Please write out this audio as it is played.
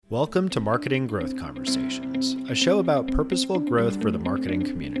Welcome to Marketing Growth Conversations, a show about purposeful growth for the marketing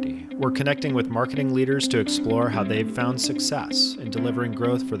community. We're connecting with marketing leaders to explore how they've found success in delivering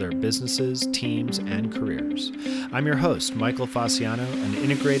growth for their businesses, teams, and careers. I'm your host, Michael Fasciano, an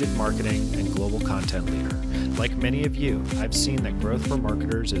integrated marketing and global content leader. Like many of you, I've seen that growth for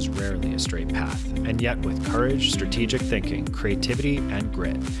marketers is rarely a straight path, and yet with courage, strategic thinking, creativity, and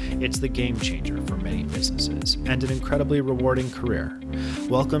grit, it's the game changer for many businesses and an incredibly rewarding career.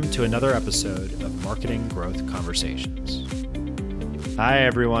 Welcome to another episode of Marketing Growth Conversations. Hi,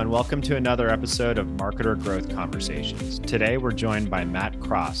 everyone. Welcome to another episode of Marketer Growth Conversations. Today, we're joined by Matt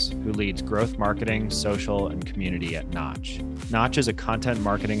Cross, who leads growth marketing, social, and community at Knotch. Knotch is a content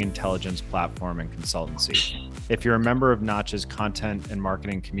marketing intelligence platform and consultancy. If you're a member of Knotch's content and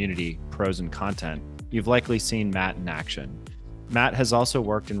marketing community, Pros and Content, you've likely seen Matt in action. Matt has also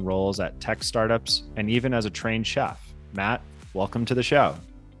worked in roles at tech startups and even as a trained chef. Matt, welcome to the show.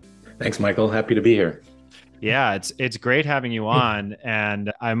 Thanks, Michael. Happy to be here. Yeah, it's great having you on.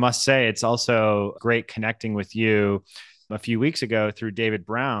 And I must say, it's also great connecting with you a few weeks ago through David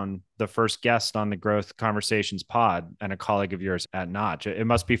Brown, the first guest on the Growth Conversations pod and a colleague of yours at Knotch. It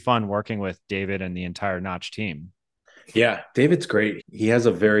must be fun working with David and the entire Knotch team. Yeah, David's great. He has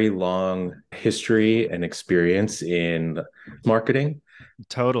a very long history and experience in marketing.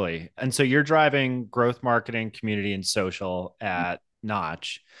 Totally. And so you're driving growth marketing, community, and social at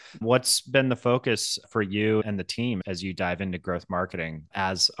Knotch. What's been the focus for you and the team as you dive into growth marketing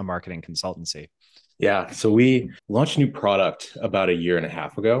as a marketing consultancy? Yeah, so we launched a new product about a year and a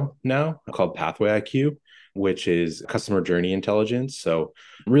half ago now called Pathway IQ, which is customer journey intelligence. So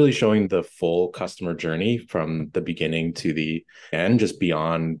really showing the full customer journey from the beginning to the end, just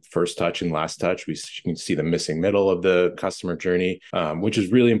beyond first touch and last touch. We can see the missing middle of the customer journey, which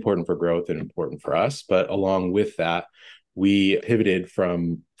is really important for growth and important for us. But along with that, we pivoted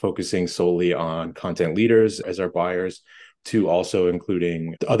from focusing solely on content leaders as our buyers to also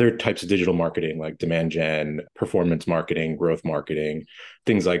including other types of digital marketing like demand gen, performance marketing, growth marketing,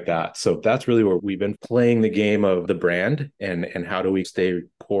 things like that. So that's really where we've been playing the game of the brand and how do we stay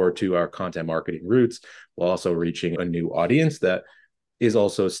core to our content marketing roots while also reaching a new audience that is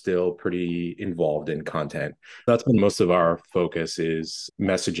also still pretty involved in content. That's been most of our focus is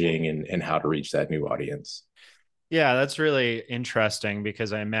messaging and how to reach that new audience. Yeah, that's really interesting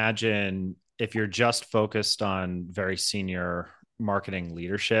because I imagine if you're just focused on very senior marketing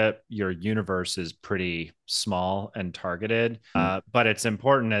leadership, your universe is pretty small and targeted. But it's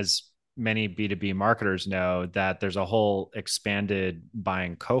important, as many B2B marketers know, that there's a whole expanded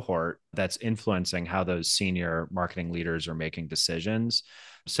buying cohort that's influencing how those senior marketing leaders are making decisions.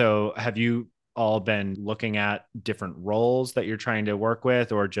 So have you all been looking at different roles that you're trying to work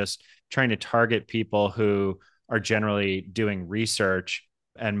with, or just trying to target people who are generally doing research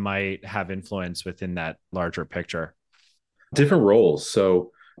and might have influence within that larger picture? Different roles.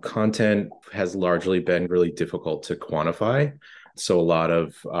 So content has largely been really difficult to quantify. So a lot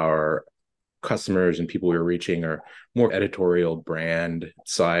of our customers and people we're reaching are more editorial brand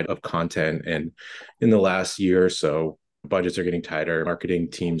side of content. And in the last year or so, budgets are getting tighter,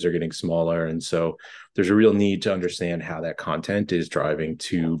 marketing teams are getting smaller. And so there's a real need to understand how that content is driving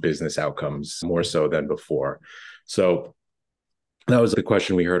to business outcomes more so than before. So that was the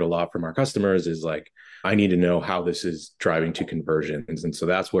question we heard a lot from our customers is like, I need to know how this is driving to conversions. And so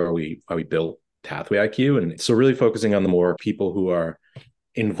that's where we built Pathway IQ. And so really focusing on the more people who are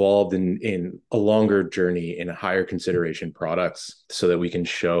involved in a longer journey in higher consideration products so that we can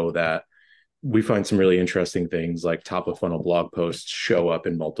show that we find some really interesting things like top of funnel blog posts show up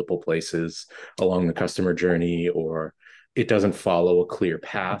in multiple places along the customer journey, or it doesn't follow a clear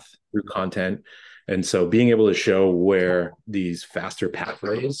path through content. And so being able to show where these faster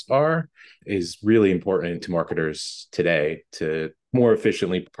pathways are is really important to marketers today to more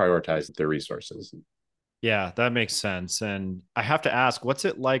efficiently prioritize their resources. Yeah, that makes sense. And I have to ask, what's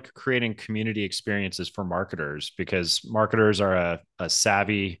it like creating community experiences for marketers? Because marketers are a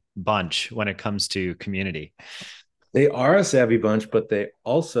savvy bunch when it comes to community. They are a savvy bunch, but they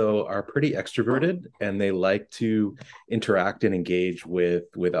also are pretty extroverted and they like to interact and engage with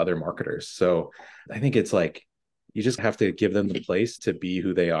other marketers. So I think it's like you just have to give them the place to be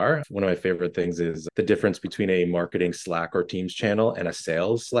who they are. One of my favorite things is the difference between a marketing Slack or Teams channel and a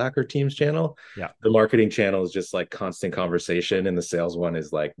sales Slack or Teams channel. Yeah. The marketing channel is just like constant conversation, and the sales one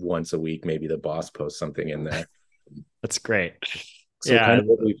is like once a week, maybe the boss posts something in there. That's great. So kind of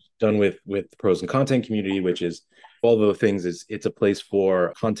what we've done with the Pros and Content community, which is all the things, is it's a place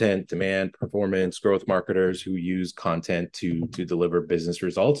for content, demand, performance, growth marketers who use content to deliver business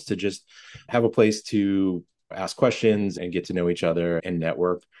results, to just have a place to ask questions and get to know each other and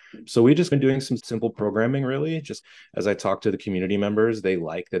network. So we just been doing some simple programming, really. Just as I talk to the community members, they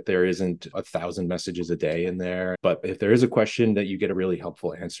like that there isn't 1,000 messages a day in there. But if there is a question that you get a really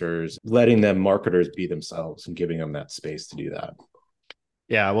helpful answers, letting them marketers be themselves and giving them that space to do that.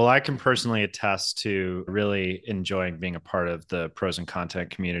 Yeah, well, I can personally attest to really enjoying being a part of the pros and content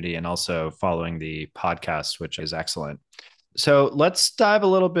community and also following the podcast, which is excellent. So let's dive a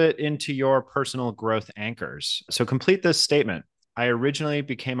little bit into your personal growth anchors. So complete this statement. I originally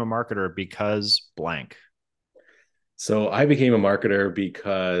became a marketer because blank. So I became a marketer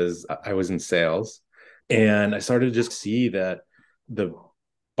because I was in sales and I started to just see that the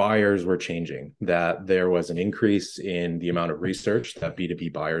buyers were changing, that there was an increase in the amount of research that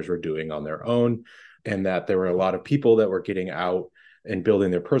B2B buyers were doing on their own, and that there were a lot of people that were getting out and building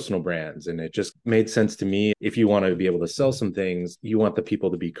their personal brands. And it just made sense to me. If you want to be able to sell some things, you want the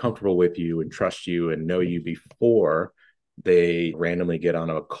people to be comfortable with you and trust you and know you before they randomly get on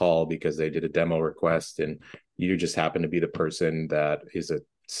a call because they did a demo request and you just happen to be the person that is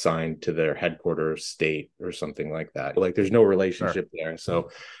assigned to their headquarters state or something like that. Like there's no relationship there. So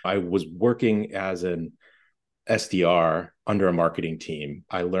I was working as an SDR under a marketing team.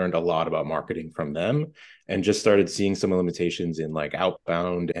 I learned a lot about marketing from them and just started seeing some limitations in like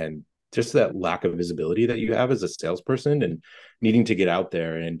outbound and just that lack of visibility that you have as a salesperson and needing to get out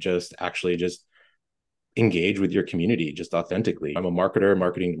there and just actually just engage with your community just authentically. I'm a marketer,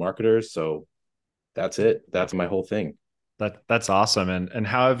 marketing to marketers. So that's it. That's my whole thing. That's awesome. And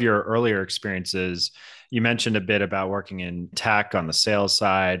how have your earlier experiences? You mentioned a bit about working in tech on the sales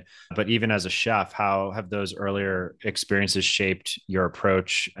side, but even as a chef, how have those earlier experiences shaped your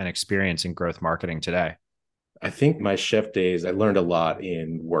approach and experience in growth marketing today? I think my chef days, I learned a lot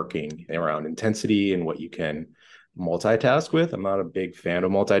in working around intensity and what you can multitask with. I'm not a big fan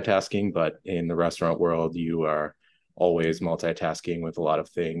of multitasking, but in the restaurant world, you are always multitasking with a lot of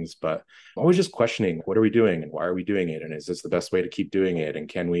things, but I'm always just questioning, what are we doing and why are we doing it? And is this the best way to keep doing it? And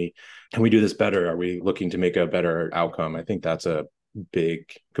can we do this better? Are we looking to make a better outcome? I think that's a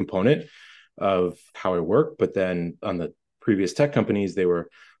big component of how I work. But then on the previous tech companies, they were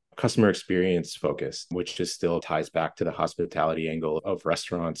customer experience focused, which just still ties back to the hospitality angle of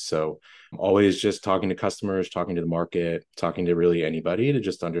restaurants. So I'm always just talking to customers, talking to the market, talking to really anybody to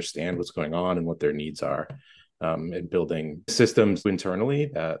just understand what's going on and what their needs are. And building systems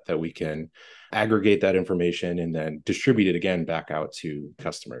internally that we can aggregate that information and then distribute it again back out to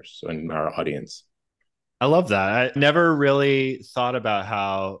customers and our audience. I love that. I never really thought about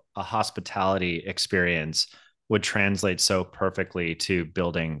how a hospitality experience would translate so perfectly to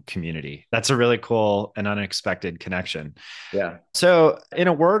building community. That's a really cool and unexpected connection. Yeah. So, in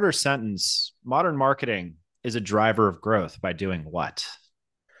a word or sentence, modern marketing is a driver of growth by doing what?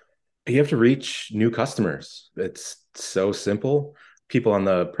 You have to reach new customers. It's so simple. People on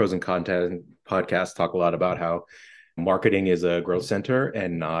the Pros and Content podcast talk a lot about how marketing is a growth center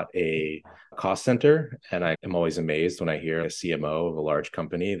and not a cost center. And I am always amazed when I hear a CMO of a large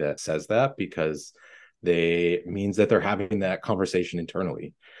company that says that because they means that they're having that conversation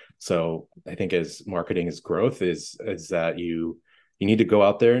internally. So I think as marketing is growth is that you need to go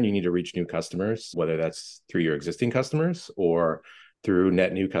out there and you need to reach new customers, whether that's through your existing customers or through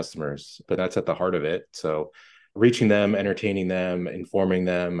net new customers, but that's at the heart of it. So reaching them, entertaining them, informing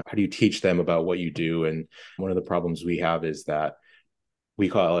them, how do you teach them about what you do? And one of the problems we have is that we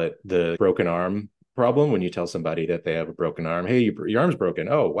call it the broken arm problem. When you tell somebody that they have a broken arm, hey, your arm's broken.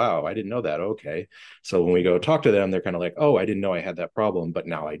 Oh, wow, I didn't know that. Okay. So when we go talk to them, they're kind of like, oh, I didn't know I had that problem, but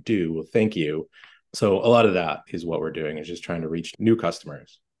now I do. Well, thank you. So a lot of that is what we're doing, is just trying to reach new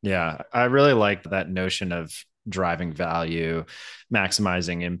customers. Yeah, I really like that notion of driving value,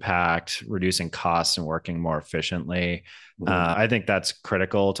 maximizing impact, reducing costs, and working more efficiently. I think that's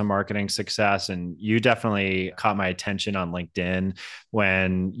critical to marketing success. And you definitely caught my attention on LinkedIn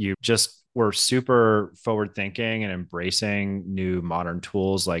when you just were super forward thinking and embracing new modern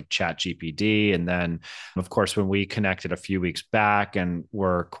tools like ChatGPT. And then, of course, when we connected a few weeks back and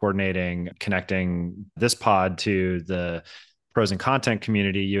were connecting this pod to the pros and content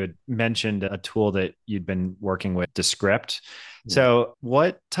community, you had mentioned a tool that you'd been working with, Descript. So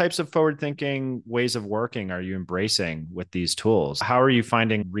what types of forward thinking ways of working are you embracing with these tools? How are you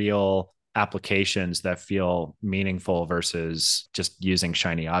finding real applications that feel meaningful versus just using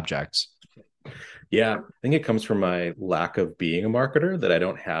shiny objects? Yeah, I think it comes from my lack of being a marketer, that I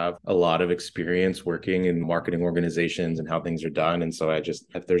don't have a lot of experience working in marketing organizations and how things are done. And so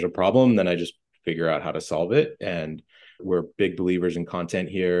if there's a problem, then I just figure out how to solve it. And we're big believers in content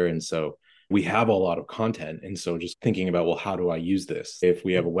here. And so we have a lot of content. And so just thinking about, well, how do I use this? If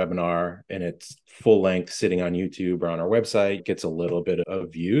we have a webinar and it's full length sitting on YouTube or on our website, gets a little bit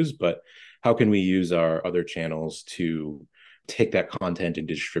of views, but how can we use our other channels to take that content and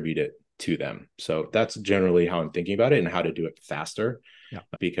distribute it to them? So that's generally how I'm thinking about it and how to do it faster. Yeah.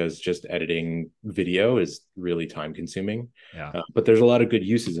 Because just editing video is really time consuming. Yeah. But there's a lot of good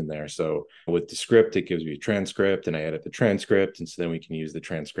uses in there. So with the script, it gives me a transcript and I edit the transcript. And so then we can use the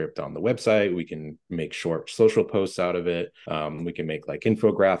transcript on the website. We can make short social posts out of it. We can make like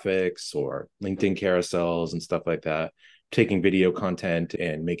infographics or LinkedIn carousels and stuff like that. Taking video content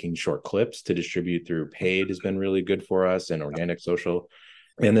and making short clips to distribute through paid has been really good for us, and organic social.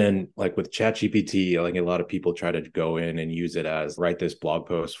 And then like with ChatGPT, like a lot of people try to go in and use it as write this blog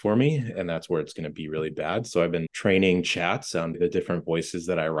post for me. And that's where it's going to be really bad. So I've been training chats on the different voices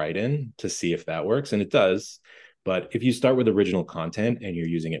that I write in to see if that works. And it does. But if you start with original content and you're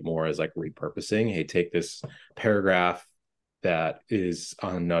using it more as like repurposing, hey, take this paragraph that is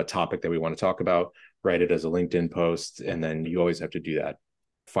on a topic that we want to talk about, write it as a LinkedIn post. And then you always have to do that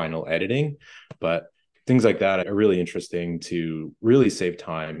final editing. But things like that are really interesting to really save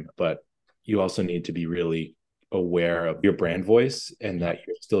time, but you also need to be really aware of your brand voice and that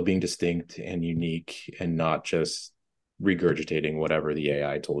you're still being distinct and unique and not just regurgitating whatever the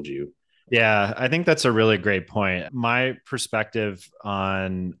AI told you. Yeah, I think that's a really great point. My perspective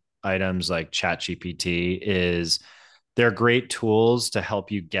on items like ChatGPT is they're great tools to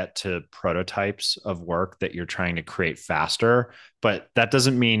help you get to prototypes of work that you're trying to create faster. But that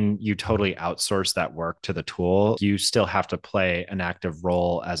doesn't mean you totally outsource that work to the tool. You still have to play an active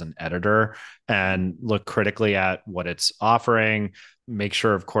role as an editor and look critically at what it's offering. Make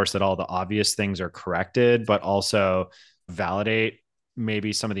sure, of course, that all the obvious things are corrected, but also validate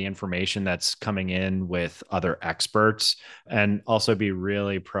maybe some of the information that's coming in with other experts, and also be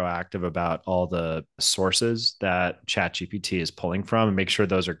really proactive about all the sources that ChatGPT is pulling from, and make sure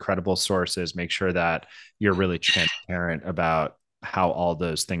those are credible sources. Make sure that you're really transparent about how all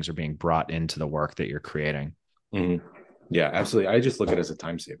those things are being brought into the work that you're creating. Mm-hmm. Yeah, absolutely. I just look at it as a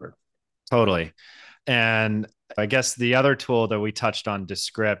time saver. Totally. And I guess the other tool that we touched on,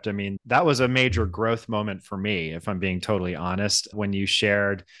 Descript, I mean, that was a major growth moment for me, if I'm being totally honest, when you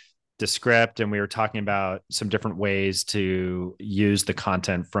shared Descript and we were talking about some different ways to use the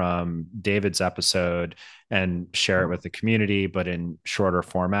content from David's episode and share it with the community, but in shorter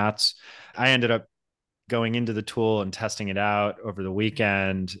formats. I ended up going into the tool and testing it out over the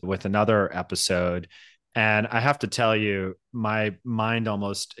weekend with another episode. And I have to tell you, my mind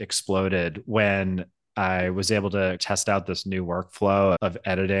almost exploded when I was able to test out this new workflow of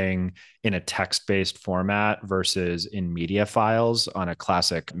editing in a text-based format versus in media files on a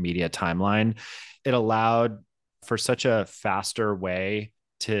classic media timeline. It allowed for such a faster way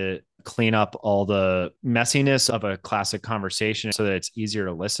to clean up all the messiness of a classic conversation so that it's easier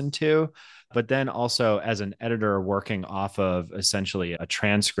to listen to. But then also, as an editor working off of essentially a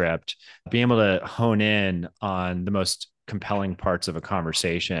transcript, being able to hone in on the most compelling parts of a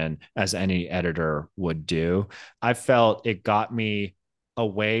conversation as any editor would do. I felt it got me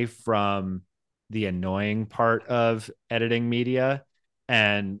away from the annoying part of editing media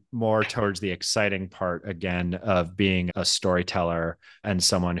and more towards the exciting part again of being a storyteller and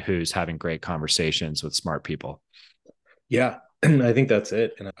someone who's having great conversations with smart people. Yeah, I think that's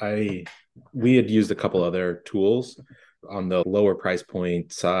it. And we had used a couple other tools on the lower price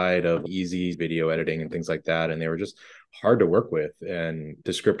point side of easy video editing and things like that. And they were just hard to work with. And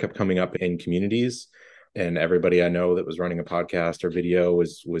the script kept coming up in communities. And everybody I know that was running a podcast or video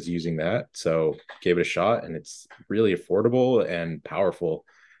was using that. So gave it a shot, and it's really affordable and powerful.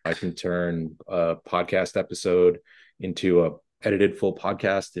 I can turn a podcast episode into a edited full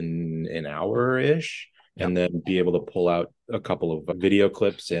podcast in an hour-ish. Yep. And then be able to pull out a couple of video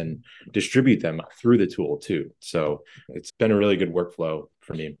clips and distribute them through the tool too. So it's been a really good workflow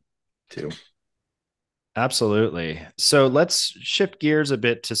for me too. Absolutely. So let's shift gears a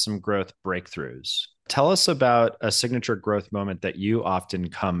bit to some growth breakthroughs. Tell us about a signature growth moment that you often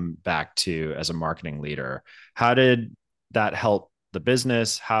come back to as a marketing leader. How did that help the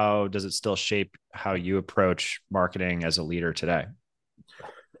business? How does it still shape how you approach marketing as a leader today?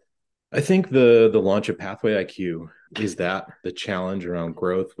 I think the launch of Pathway IQ is that the challenge around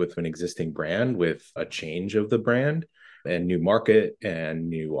growth with an existing brand, with a change of the brand and new market and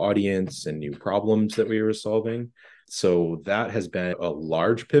new audience and new problems that we were solving. So that has been a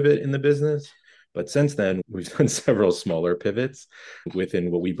large pivot in the business. But since then, we've done several smaller pivots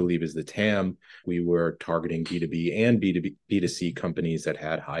within what we believe is the TAM. We were targeting B2B and B2B, B2C companies that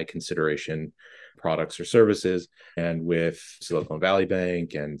had high consideration products or services. And with Silicon Valley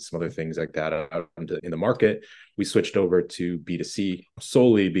Bank and some other things like that in the market, we switched over to B2C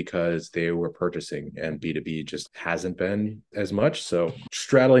solely because they were purchasing, and B2B just hasn't been as much. So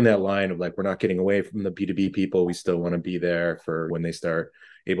straddling that line of like, we're not getting away from the B2B people. We still want to be there for when they start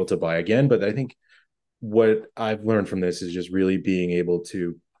able to buy again. But I think what I've learned from this is just really being able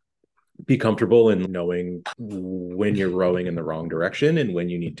to be comfortable in knowing when you're rowing in the wrong direction and when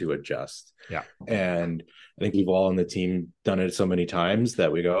you need to adjust. Yeah. And I think we've all on the team done it so many times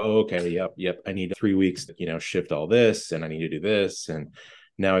that we go, oh, okay, yep, I need 3 weeks to, shift all this, and I need to do this. And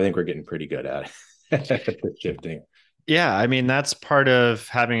now I think we're getting pretty good at the shifting. Yeah, I mean, that's part of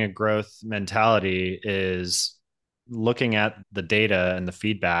having a growth mentality is looking at the data and the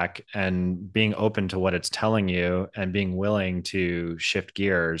feedback and being open to what it's telling you and being willing to shift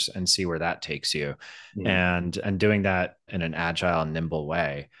gears and see where that takes you, and doing that in an agile and nimble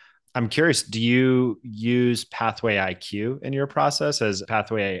way. I'm curious, do you use Pathway IQ in your process? Has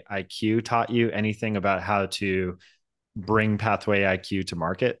Pathway IQ taught you anything about how to bring Pathway IQ to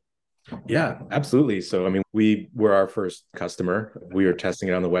market? Yeah, absolutely. So, I mean, we were our first customer. We were testing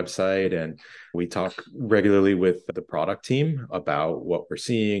it on the website, and we talk regularly with the product team about what we're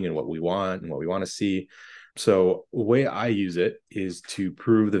seeing and what we want and what we want to see. So, the way I use it is to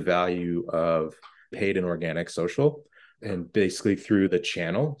prove the value of paid and organic social, and basically through the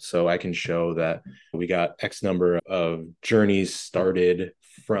channel. So, I can show that we got X number of journeys started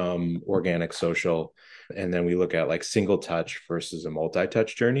from organic social, and then we look at like single touch versus a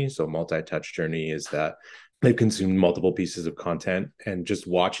multi-touch journey. So multi-touch journey is that they've consumed multiple pieces of content and just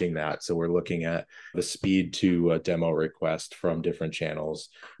watching that. So we're looking at the speed to a demo request from different channels,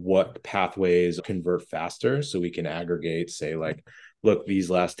 what pathways convert faster, so we can aggregate, say like, look, these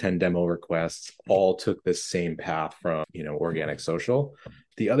last 10 demo requests all took this same path from, organic social.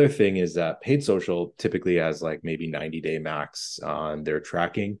 The other thing is that paid social typically has like maybe 90-day max on their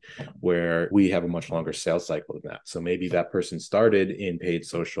tracking, where we have a much longer sales cycle than that. So maybe that person started in paid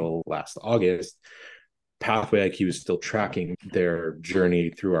social last August. Pathway IQ is still tracking their journey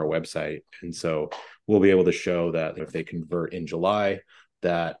through our website. And so we'll be able to show that if they convert in July,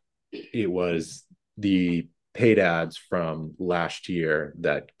 that it was the paid ads from last year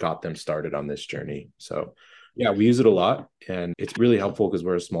that got them started on this journey. So yeah, we use it a lot, and it's really helpful because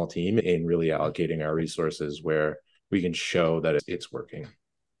we're a small team in really allocating our resources where we can show that it's working.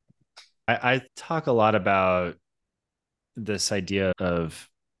 I talk a lot about this idea of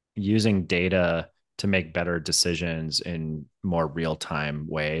using data to make better decisions in more real-time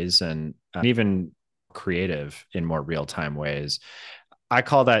ways, and even creative in more real-time ways. I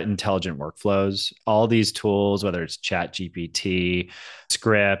call that intelligent workflows. All these tools, whether it's Chat GPT,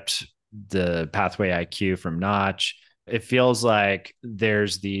 Script, the Pathway IQ from Knotch, it feels like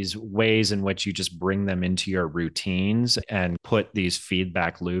there's these ways in which you just bring them into your routines and put these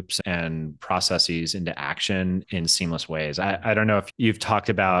feedback loops and processes into action in seamless ways. I don't know if you've talked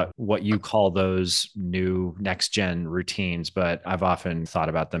about what you call those new next gen routines, but I've often thought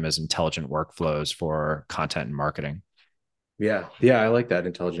about them as intelligent workflows for content and marketing. Yeah, I like that.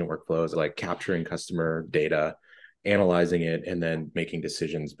 Intelligent workflows, like capturing customer data, analyzing it, and then making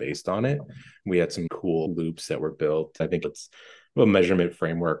decisions based on it. We had some cool loops that were built. I think it's a measurement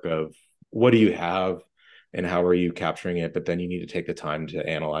framework of what do you have and how are you capturing it, but then you need to take the time to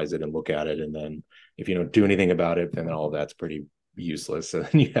analyze it and look at it. And then if you don't do anything about it, then all of that's pretty useless. So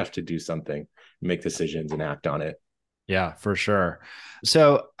then you have to do something, make decisions and act on it. Yeah, for sure.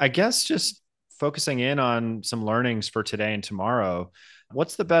 So I guess just focusing in on some learnings for today and tomorrow,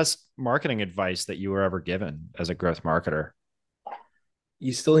 what's the best marketing advice that you were ever given as a growth marketer?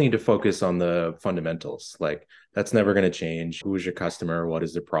 You still need to focus on the fundamentals. Like that's never going to change. Who is your customer? What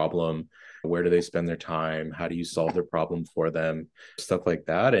is the problem? Where do they spend their time? How do you solve their problem for them? Stuff like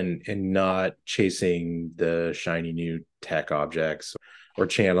that. And not chasing the shiny new tech objects or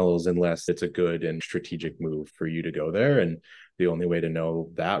channels unless it's a good and strategic move for you to go there. And the only way to know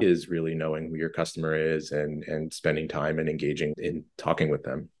that is really knowing who your customer is and spending time and engaging in talking with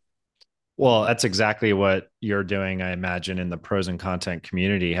them. Well, that's exactly what you're doing, I imagine, in the pros and content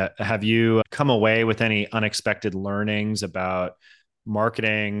community. Have you come away with any unexpected learnings about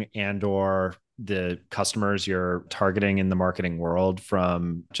marketing and or the customers you're targeting in the marketing world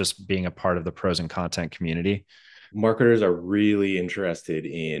from just being a part of the pros and content community? Marketers are really interested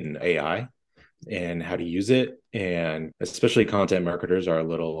in AI and how to use it. And especially content marketers are a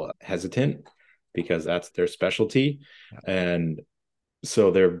little hesitant because that's their specialty. And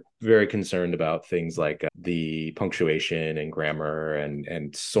so they're very concerned about things like the punctuation and grammar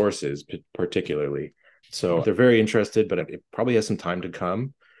and sources particularly. So they're very interested, but it probably has some time to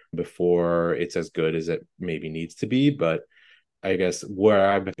come. before it's as good as it maybe needs to be. But I guess where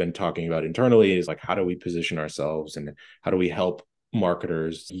I've been talking about internally is like, how do we position ourselves and how do we help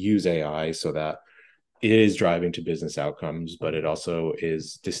marketers use AI so that it is driving to business outcomes, but it also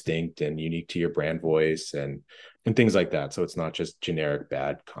is distinct and unique to your brand voice and things like that. So it's not just generic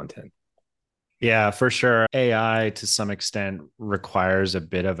bad content. Yeah, for sure. AI to some extent requires a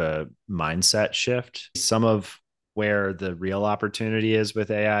bit of a mindset shift. Some of where the real opportunity is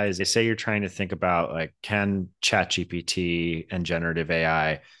with AI is they say you're trying to think about like, can ChatGPT and generative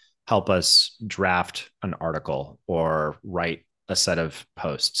AI help us draft an article or write a set of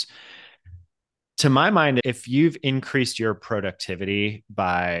posts? To my mind, if you've increased your productivity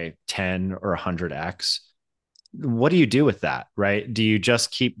by 10 or 100x, what do you do with that, right? Do you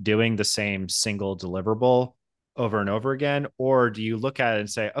just keep doing the same single deliverable over and over again? Or do you look at it and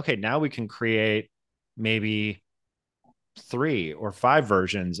say, okay, now we can create maybe 3 or 5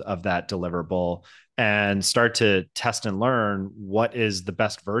 versions of that deliverable and start to test and learn what is the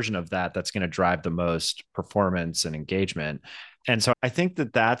best version of that that's going to drive the most performance and engagement? And so I think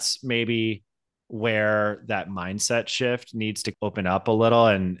that that's maybe where that mindset shift needs to open up a little.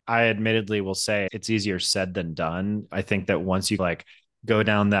 And I admittedly will say it's easier said than done. I think that once you like go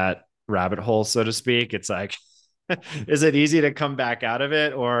down that rabbit hole, so to speak, it's like, is it easy to come back out of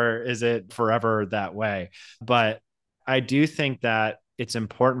it or is it forever that way? But I do think that it's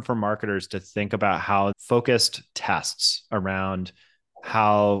important for marketers to think about how focused tests around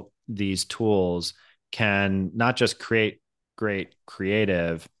how these tools can not just create great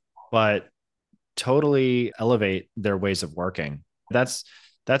creative, but totally elevate their ways of working. That's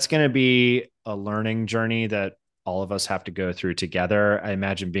going to be a learning journey that all of us have to go through together. I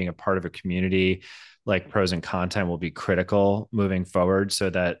imagine being a part of a community like Pros and Content will be critical moving forward so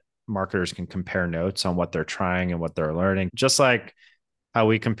that marketers can compare notes on what they're trying and what they're learning. Just like how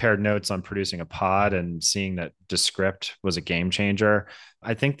we compared notes on producing a pod and seeing that Descript was a game changer.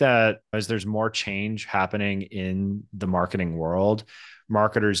 I think that as there's more change happening in the marketing world,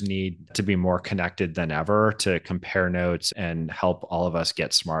 marketers need to be more connected than ever to compare notes and help all of us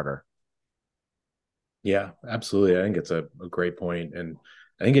get smarter. Yeah, absolutely. I think it's a great point. And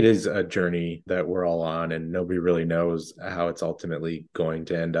I think it is a journey that we're all on, and nobody really knows how it's ultimately going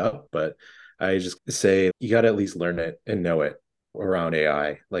to end up. But I just say you got to at least learn it and know it around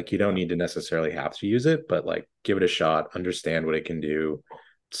AI. Like, you don't need to necessarily have to use it, but like give it a shot, understand what it can do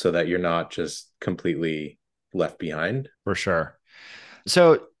so that you're not just completely left behind. For sure.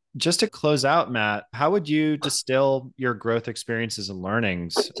 So, just to close out, Matt, how would you distill your growth experiences and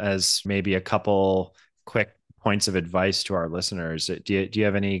learnings as maybe a couple quick points of advice to our listeners? Do you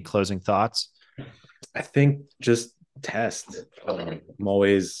have any closing thoughts? I think just test. I'm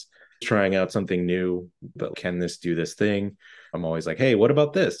always trying out something new, but can this do this thing? I'm always like, hey, what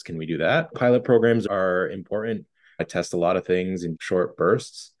about this? Can we do that? Pilot programs are important. I test a lot of things in short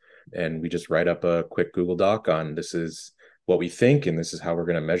bursts, and we just write up a quick Google Doc on this is what we think, and this is how we're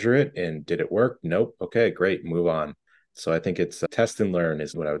going to measure it. And did it work? Nope. Okay, great. Move on. So I think it's test and learn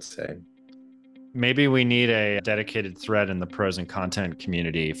is what I would say. Maybe we need a dedicated thread in the Pros and Content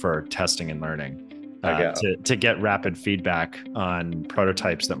community for testing and learning to get rapid feedback on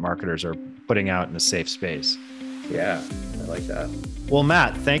prototypes that marketers are putting out in a safe space. Yeah, I like that. Well,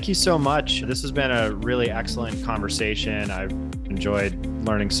 Matt, thank you so much. This has been a really excellent conversation. I've enjoyed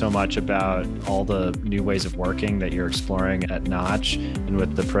learning so much about all the new ways of working that you're exploring at Knotch and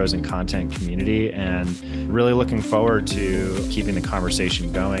with the Pros and Content community, and really looking forward to keeping the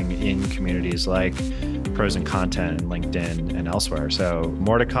conversation going in communities like Pros and Content and LinkedIn and elsewhere. So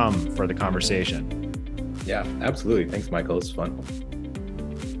more to come for the conversation. Yeah, absolutely. Thanks, Michael. It's fun.